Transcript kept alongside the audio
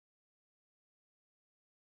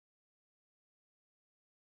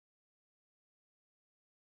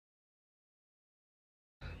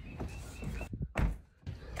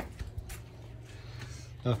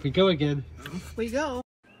Off we go again. Off we go.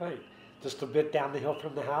 Right, just a bit down the hill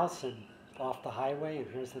from the house and off the highway, and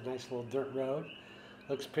here's the nice little dirt road.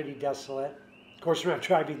 Looks pretty desolate. Of course, we're not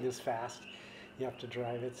driving this fast. You have to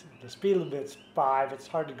drive it. The speed limit's 5. It's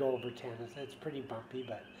hard to go over 10. It's pretty bumpy,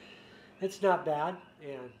 but it's not bad.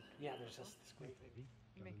 And yeah, there's just this great baby.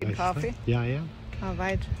 Making coffee? Yeah, I am. All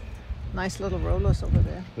right. Nice little rollers over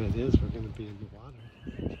there. It is. We're going to be in the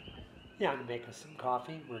water. Yeah, I'm going to make us some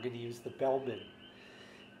coffee. We're going to use the Bellman.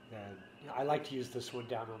 And I like to use this one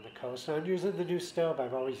down on the coast. I'm using the new stove.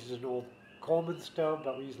 I've always used an old Coleman stove,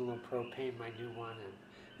 but we use a little propane, my new one. And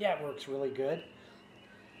yeah, it works really good.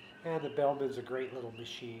 And the Bellman's a great little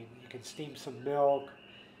machine. You can steam some milk.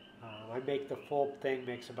 I make the full thing,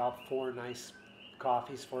 makes about 4 nice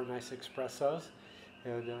coffees, 4 nice espressos.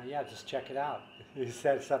 And yeah, just check it out. It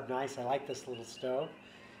sets up nice. I like this little stove.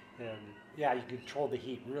 And yeah, you control the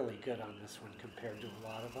heat really good on this one compared to a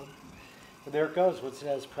lot of them. And there it goes. Once it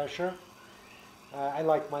has pressure, I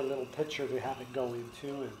like my little pitcher to have it go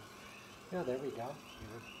into. And yeah, there we go.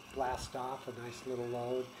 Blast off a nice little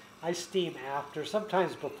load. I steam after,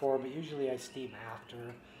 sometimes before, but usually I steam after,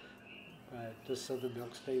 just so the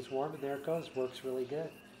milk stays warm. And there it goes. Works really good.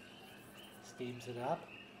 Steams it up.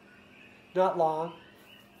 Not long.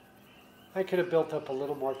 I could have built up a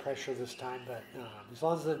little more pressure this time, but as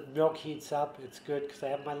long as the milk heats up, it's good because I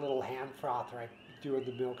have my little hand frother. I do in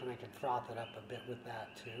the milk, and I can froth it up a bit with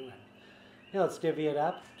that too. And yeah, let's divvy it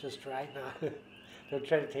up just right now. Don't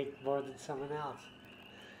try to take more than someone else.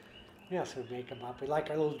 Yeah, so we make them up. We like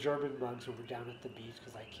our little German mugs when we're down at the beach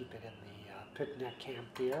because I keep it in the picnic camp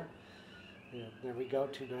beer. And there we go,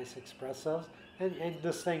 2 nice espressos. And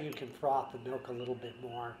this thing you can froth the milk a little bit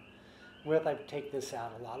more with. I take this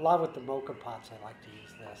out a lot. A lot with the mocha pots I like to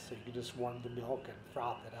use this. So you can just warm the milk and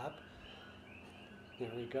froth it up.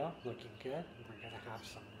 There we go, looking good. And we're going to have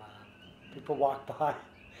some people walk by.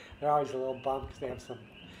 They're always a little bummed because they have some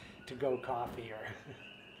to-go coffee or...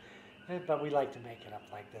 But we like to make it up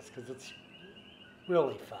like this because it's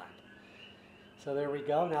really fun. So there we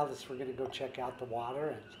go. Now we're going to go check out the water.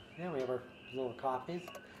 And yeah, we have our little coffees.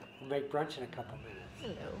 We'll make brunch in a couple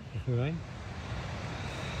minutes. Hello. All right.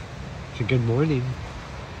 It's a good morning.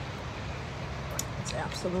 It's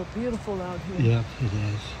absolutely beautiful out here. Yep, it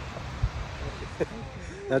is.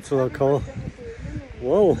 That's a little cold.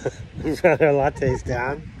 Whoa, we've got our lattes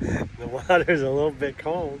down. The water's a little bit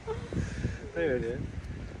cold. There it is.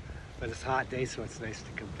 But it's a hot day, so it's nice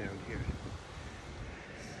to come down here.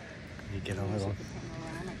 You get a little...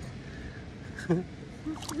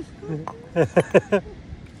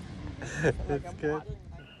 That's good.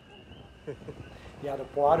 Yeah, the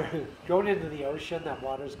water, going into the ocean, that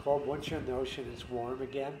water's cold. Once you're in the ocean, it's warm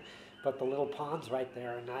again. But the little ponds right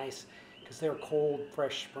there are nice because they're cold,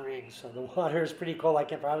 fresh springs. So the water is pretty cold,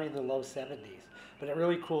 like probably in the low 70s. But it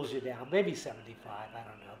really cools you down, maybe 75, I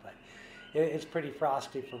don't know. But it's pretty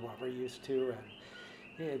frosty from what we're used to.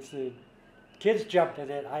 And it's the kids jump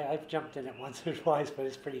in it. I've jumped in it once or twice, but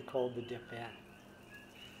it's pretty cold to dip in.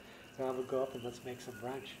 So I'm going to go up and let's make some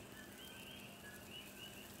brunch.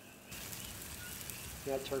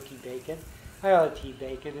 Yeah, turkey bacon. I like tea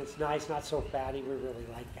bacon. It's nice, not so fatty. We really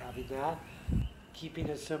like having that. Keeping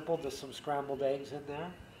it simple, just some scrambled eggs in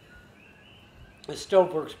there. The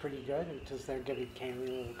stove works pretty good. It's just they're giving Kaylee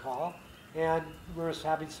a little call. And we're just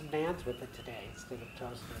having some naans with it today instead of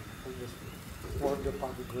toast. They just warmed up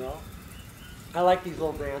on the grill. I like these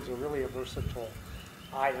little naans. They're really a versatile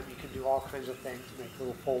item. You can do all kinds of things. Make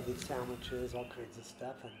little folded sandwiches, all kinds of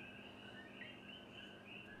stuff. And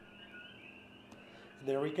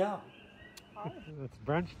there we go. It's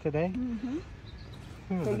brunch today.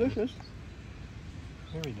 Mm-hmm. Delicious.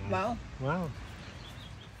 Very nice. Wow. Wow.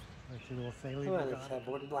 That's a little saline. Well, let's have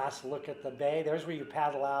one last look at the bay. There's where you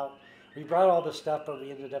paddle out. We brought all the stuff, but we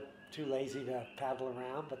ended up too lazy to paddle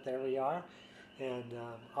around. But there we are. And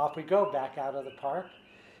off we go back out of the park.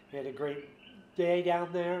 We had a great day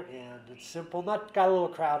down there, and it's simple. Got a little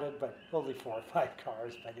crowded, but only 4 or 5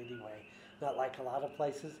 cars. But anyway, not like a lot of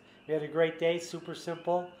places. We had a great day, super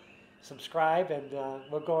simple. Subscribe, and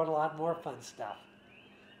we'll go on a lot more fun stuff.